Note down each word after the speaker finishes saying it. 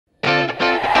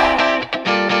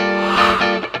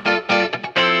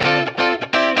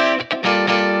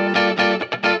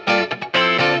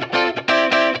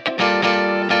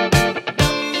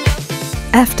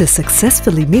After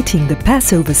successfully meeting the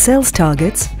Passover sales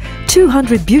targets,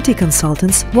 200 beauty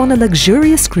consultants won a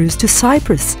luxurious cruise to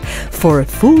Cyprus for a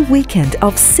full weekend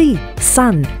of sea,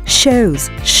 sun,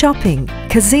 shows, shopping,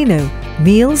 casino,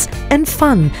 meals and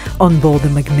fun on board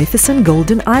the magnificent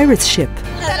Golden Iris ship.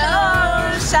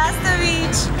 Hello,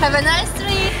 Schestowitz! Have a nice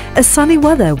trip! A sunny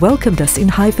weather welcomed us in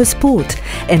Haifa's port,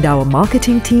 and our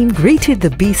marketing team greeted the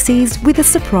BCs with a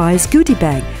surprise goodie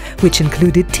bag, which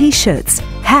included t-shirts,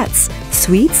 hats,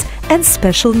 sweets and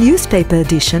special newspaper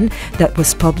edition that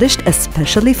was published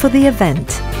especially for the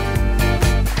event.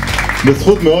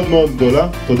 בזכות מאוד מאוד גדולה,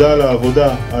 תודה על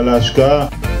העבודה, על ההשקעה.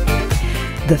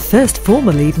 The first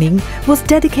formal evening was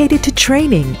dedicated to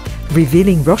training,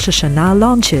 revealing Rosh Hashanah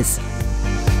launches.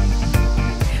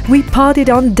 We partied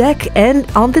on deck and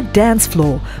on the dance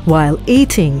floor while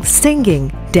eating, singing,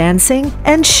 dancing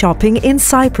and shopping in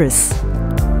Cyprus.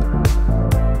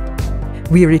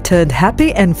 We returned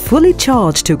happy and fully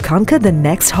charged to conquer the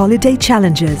next holiday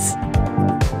challenges.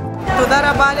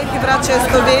 תודה רבה לחברת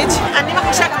שסטוביץ'. אני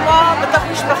מרגישה כמו בתוך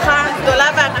משפחה גדולה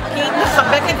וענקית,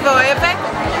 מחבקת ואוהבת,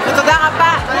 ותודה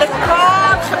רבה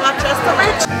לכל חברת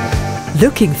שסטוביץ'.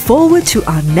 Looking forward to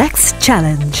our next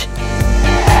challenge.